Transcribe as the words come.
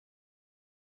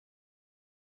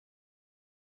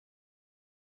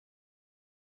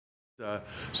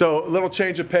So a little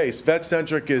change of pace.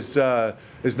 VetCentric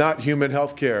is not human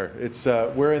healthcare. It's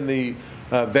we're in the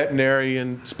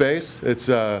veterinarian space. It's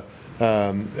a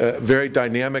very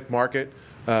dynamic market,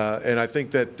 and I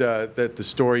think that that the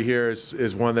story here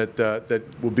is one that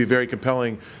will be very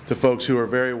compelling to folks who are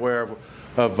very aware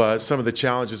of some of the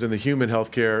challenges in the human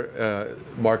healthcare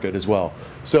market as well.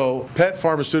 So pet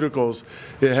pharmaceuticals,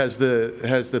 it has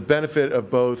the benefit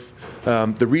of both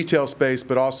the retail space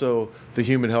but also the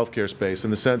human healthcare space,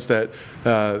 in the sense that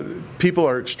people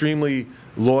are extremely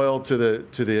loyal to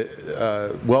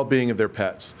the well-being of their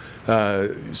pets.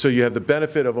 So you have the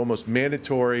benefit of almost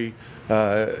mandatory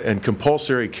and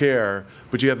compulsory care,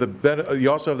 but you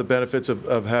also have the benefits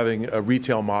of having a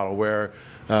retail model where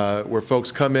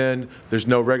folks come in, there's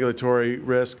no regulatory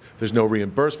risk, there's no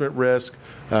reimbursement risk,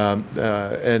 and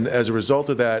as a result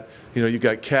of that, you've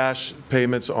got cash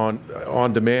payments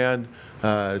on demand.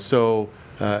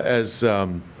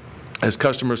 As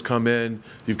customers come in,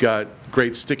 you've got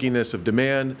great stickiness of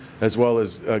demand as well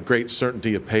as great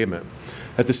certainty of payment.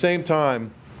 At the same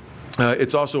time,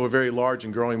 it's also a very large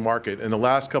and growing market. In the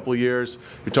last couple of years,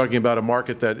 you're talking about a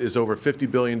market that is over $50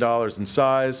 billion in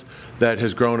size, that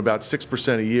has grown about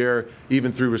 6% a year,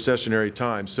 even through recessionary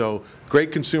times. So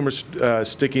great consumer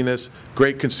stickiness,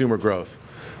 great consumer growth.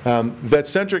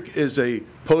 VetCentric is a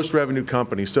post-revenue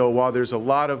company, so while there's a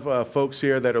lot of folks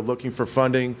here that are looking for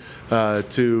funding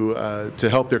to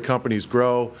help their companies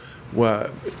grow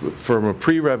from a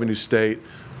pre-revenue state,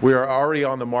 we are already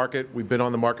on the market. We've been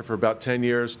on the market for about 10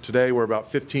 years. Today we're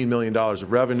about $15 million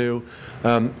of revenue,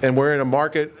 and we're in a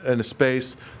market and a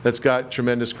space that's got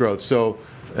tremendous growth.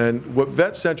 And what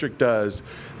VetCentric does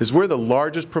is we're the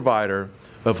largest provider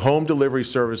of home delivery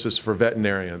services for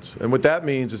veterinarians. And what that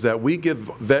means is that we give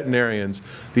veterinarians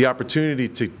the opportunity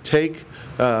to take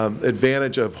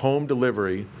advantage of home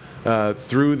delivery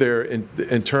through their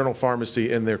internal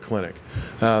pharmacy in their clinic.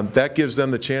 That gives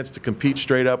them the chance to compete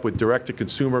straight up with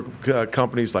direct-to-consumer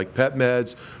companies like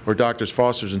PetMeds or Drs.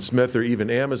 Foster's and Smith or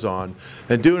even Amazon,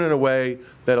 and do it in a way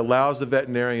that allows the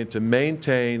veterinarian to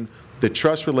maintain the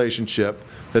trust relationship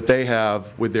that they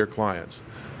have with their clients.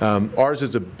 Ours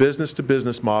is a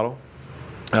business-to-business model,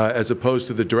 as opposed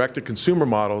to the direct-to-consumer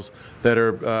models that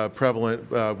are prevalent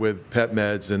with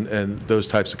PetMeds and those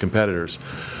types of competitors.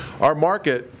 Our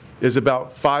market is about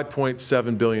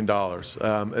 $5.7 billion,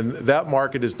 and that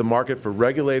market is the market for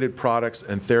regulated products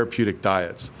and therapeutic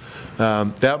diets.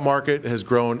 That market has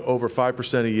grown over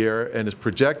 5% a year and is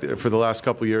projected for the last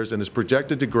couple of years, and is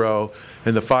projected to grow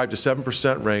in the 5 to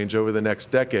 7% range over the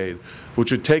next decade, which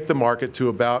would take the market to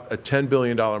about a $10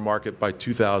 billion market by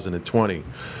 2020.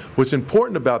 What's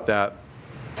important about that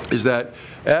is that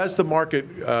as the market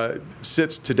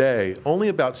sits today, only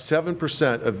about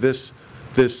 7% of this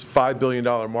 $5 billion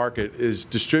market is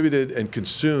distributed and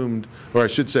consumed, or I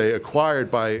should say acquired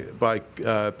by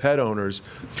pet owners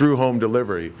through home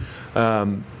delivery.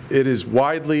 It is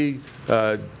widely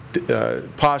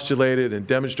postulated and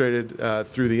demonstrated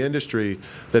through the industry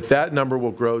that number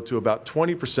will grow to about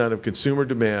 20% of consumer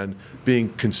demand being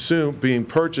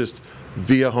purchased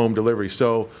via home delivery.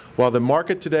 So while the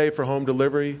market today for home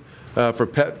delivery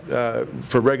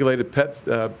for regulated pet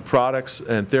products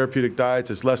and therapeutic diets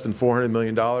is less than $400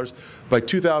 million. By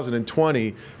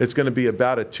 2020, it's going to be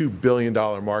about a $2 billion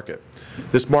market.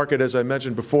 This market, as I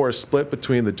mentioned before, is split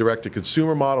between the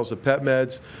direct-to-consumer models of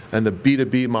PetMeds and the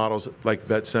B2B models like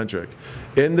VetCentric.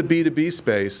 In the B2B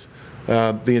space,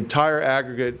 the entire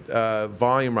aggregate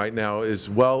volume right now is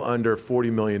well under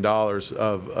 $40 million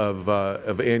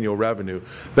of annual revenue.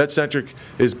 VetCentric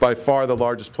is by far the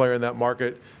largest player in that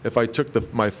market. If I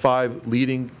took my 5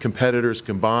 leading competitors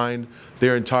combined,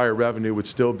 their entire revenue would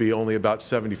still be only about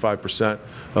 75%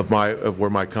 of where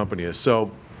my company is.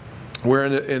 So we're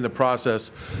in the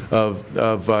process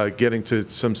of getting to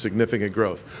some significant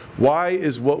growth. Why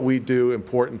is what we do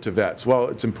important to vets? Well,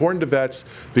 it's important to vets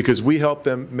because we help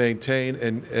them maintain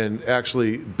and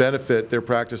actually benefit their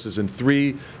practices in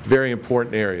 3 very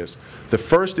important areas. The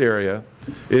first area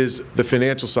is the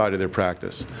financial side of their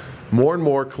practice. More and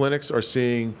more clinics are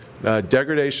seeing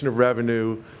degradation of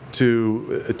revenue to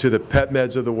the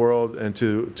PetMeds of the world and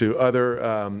to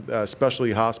other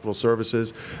specialty hospital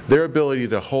services. Their ability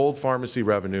to hold pharmacy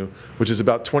revenue, which is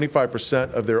about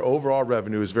 25% of their overall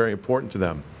revenue, is very important to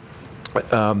them.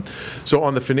 So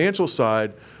on the financial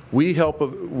side, we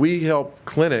help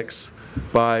clinics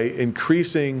by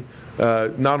increasing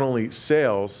not only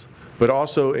sales, but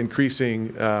also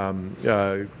increasing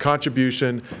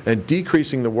contribution and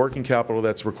decreasing the working capital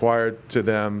that's required to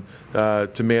them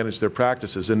to manage their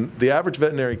practices. And the average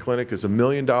veterinary clinic is $1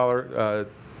 million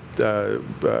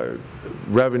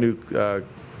revenue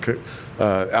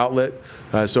outlet.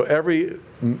 So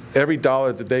every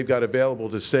dollar that they've got available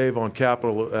to save on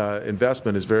capital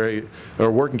investment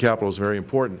or working capital is very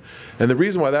important. And the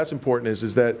reason why that's important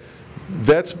is that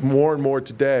vets more and more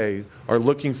today are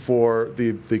looking for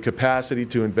the capacity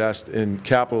to invest in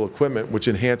capital equipment, which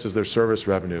enhances their service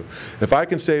revenue. If I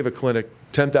can save a clinic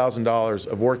 $10,000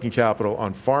 of working capital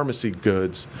on pharmacy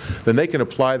goods, then they can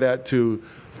apply that to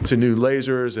new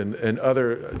lasers and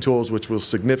other tools which will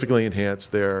significantly enhance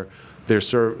their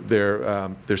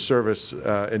service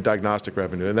and diagnostic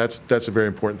revenue, and that's a very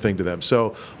important thing to them.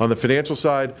 So on the financial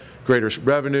side, greater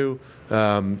revenue,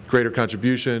 greater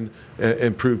contribution,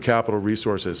 improved capital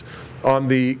resources. On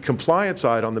the compliance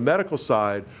side, on the medical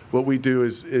side, what we do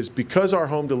is because our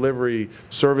home delivery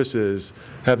services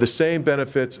have the same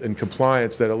benefits and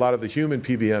compliance that a lot of the human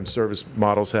PBM service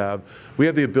models have, we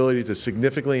have the ability to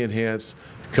significantly enhance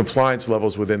compliance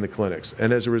levels within the clinics.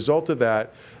 And as a result of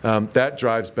that, that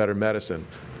drives better medicine.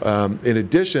 In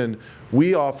addition,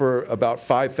 we offer about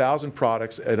 5,000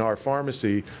 products in our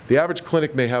pharmacy. The average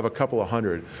clinic may have a couple of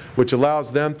hundred, which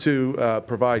allows them to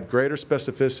provide greater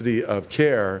specificity of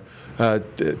care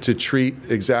to treat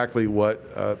exactly what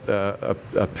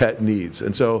a pet needs.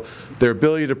 And so their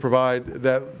ability to provide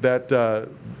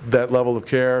that level of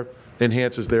care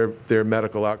enhances their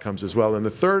medical outcomes as well. And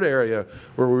the third area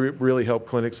where we really help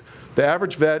clinics, the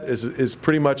average vet is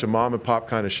pretty much a mom and pop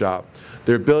kind of shop.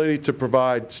 Their ability to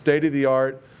provide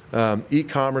state-of-the-art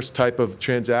e-commerce type of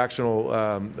transactional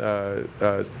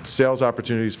sales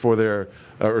opportunities for their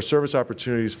or service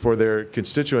opportunities for their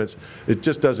constituents, it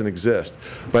just doesn't exist.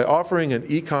 By offering an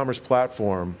e-commerce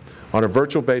platform on a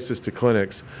virtual basis to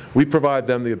clinics, we provide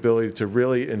them the ability to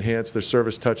really enhance their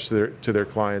service touch to their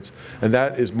clients, and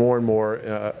that is more and more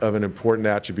of an important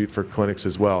attribute for clinics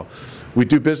as well. We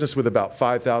do business with about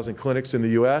 5,000 clinics in the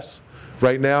U.S.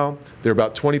 Right now, there are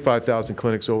about 25,000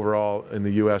 clinics overall in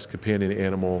the U.S. companion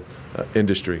animal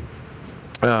industry.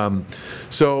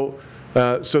 So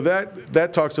that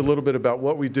talks a little bit about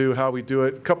what we do, how we do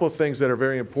it. A couple of things that are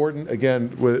very important.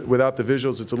 Again, without the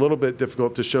visuals, it's a little bit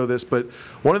difficult to show this, but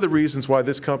one of the reasons why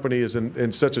this company is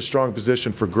in such a strong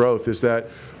position for growth is that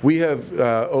we have,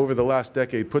 over the last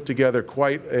decade, put together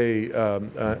quite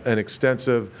an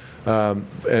extensive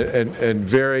and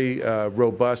very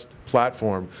robust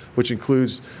platform, which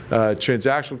includes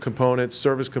transactional components,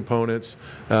 service components,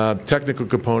 technical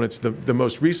components, the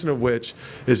most recent of which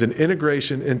is an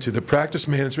integration into the practice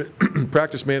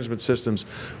management systems,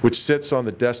 which sits on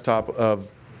the desktop of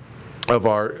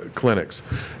our clinics.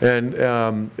 And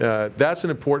that's an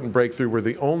important breakthrough. We're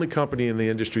the only company in the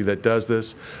industry that does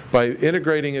this. By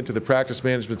integrating into the practice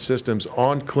management systems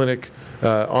on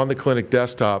the clinic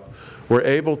desktop, we're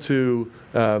able to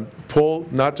pull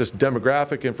not just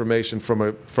demographic information from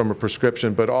a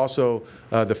prescription, but also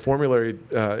the formulary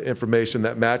information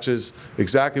that matches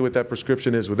exactly what that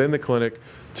prescription is within the clinic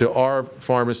to our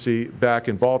pharmacy back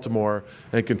in Baltimore,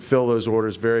 and can fill those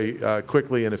orders very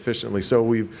quickly and efficiently. So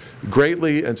we've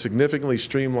greatly and significantly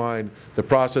streamlined the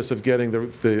process of getting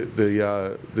the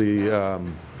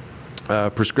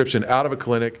prescription out of a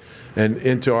clinic and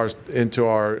into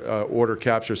our order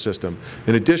capture system.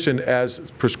 In addition,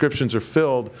 as prescriptions are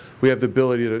filled, we have the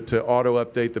ability to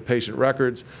auto-update the patient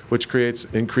records, which creates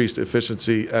increased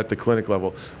efficiency at the clinic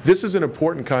level. This is an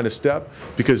important kind of step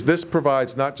because this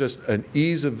provides not just an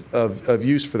ease of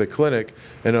use for the clinic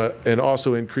and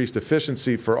also increased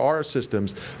efficiency for our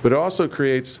systems, but it also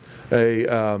creates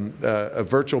a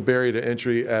virtual barrier to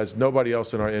entry, as nobody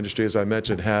else in our industry, as I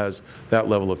mentioned, has that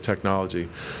level of technology.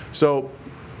 So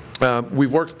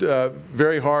we've worked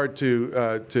very hard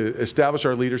to establish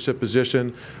our leadership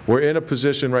position. We're in a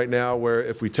position right now where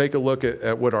if we take a look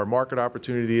at what our market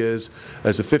opportunity is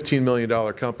as a $15 million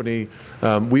company,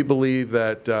 we believe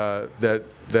that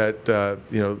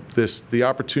the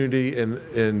opportunity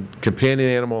in companion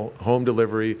animal home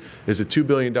delivery is a $2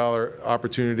 billion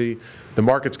opportunity. The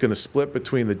market's going to split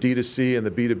between the D2C and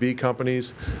the B2B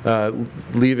companies,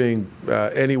 leaving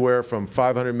anywhere from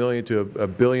 $500 million to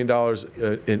 $1 billion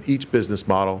in each business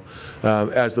model.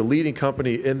 As the leading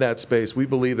company in that space, we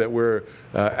believe that we're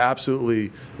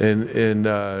absolutely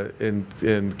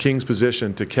in King's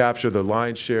position to capture the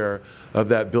lion's share of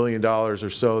that $1 billion or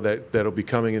so that'll be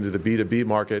coming into the B2B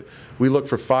market. We look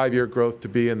for 5-year growth to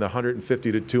be in the $150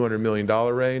 to $200 million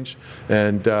range,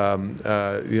 and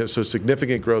so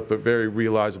significant growth, but very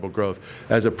realizable growth.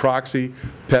 As a proxy,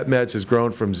 PetMeds has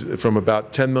grown from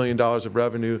about $10 million of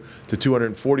revenue to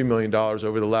 $240 million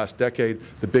over the last decade.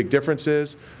 The big difference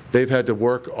is they've had to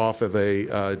work off of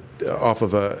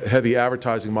a heavy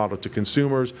advertising model to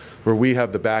consumers, where we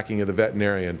have the backing of the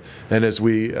veterinarian. And as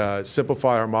we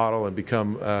simplify our model and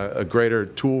become a greater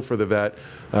tool for the vet,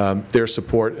 their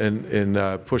support in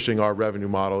pushing our revenue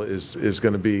model is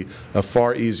going to be a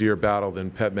far easier battle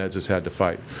than PetMeds has had to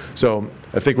fight. So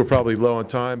I think we're probably low on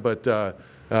time, but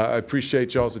I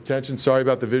appreciate y'all's attention. Sorry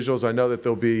about the visuals. I know that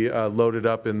they'll be loaded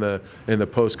up in the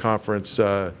post-conference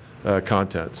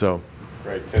content. So,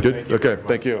 great, Tim. good. Thank you Okay. very Thank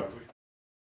much. you.